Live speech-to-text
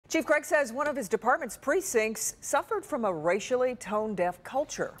Chief Craig says one of his department's precincts suffered from a racially tone-deaf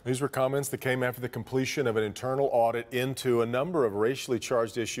culture. These were comments that came after the completion of an internal audit into a number of racially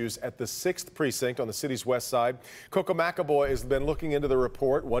charged issues at the 6th precinct on the city's west side. Coco McAvoy has been looking into the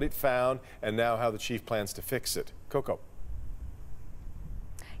report, what it found, and now how the chief plans to fix it. Coco.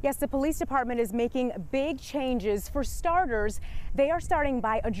 Yes, the police department is making big changes. For starters, they are starting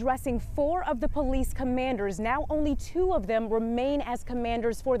by addressing 4 of the police commanders. Now only 2 of them remain as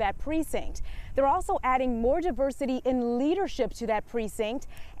commanders for that precinct. They're also adding more diversity in leadership to that precinct,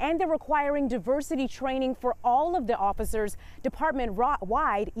 and they're requiring diversity training for all of the officers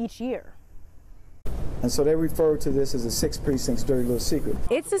department-wide each year. And so they refer to this as the 6th precinct's dirty little secret.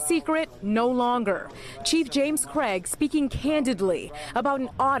 It's a secret no longer. Chief James Craig speaking candidly about an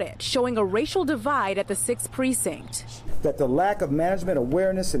audit showing a racial divide at the 6th precinct. That the lack of management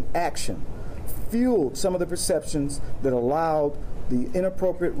awareness and action fueled some of the perceptions that allowed the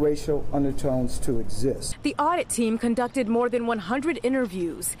inappropriate racial undertones to exist. The audit team conducted more than 100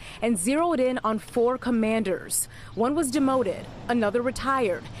 interviews and zeroed in on 4 commanders. One was demoted, another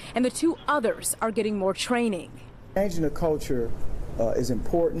retired, and the 2 others are getting more training. Changing the culture is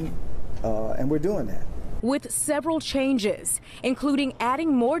important, and we're doing that. With several changes, including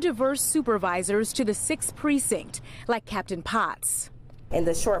adding more diverse supervisors to the 6th precinct, like Captain Potts. In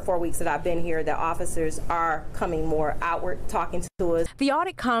the short 4 weeks that I've been here, the officers are coming more outward, talking to us. The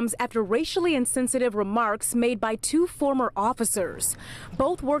audit comes after racially insensitive remarks made by 2 former officers.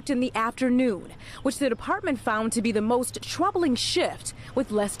 Both worked in the afternoon, which the department found to be the most troubling shift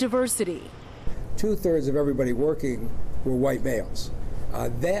with less diversity. 2/3 of everybody working were white males.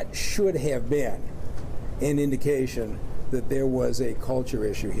 That should have been an indication that there was a culture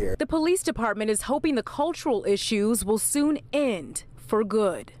issue here. The police department is hoping the cultural issues will soon end for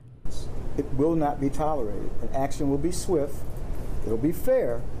good. It will not be tolerated, and action will be swift, it'll be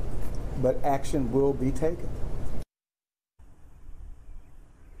fair, but action will be taken.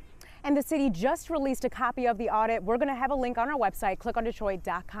 And the city just released a copy of the audit. We're going to have a link on our website,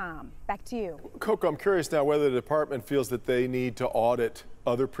 clickondetroit.com. Back to you. Coco, I'm curious now whether the department feels that they need to audit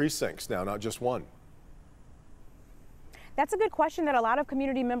other precincts now, not just one. That's a good question that a lot of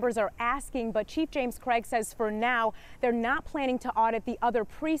community members are asking, but Chief James Craig says for now they're not planning to audit the other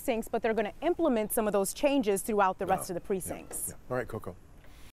precincts, but they're going to implement some of those changes throughout the rest of the precincts. All right, Coco.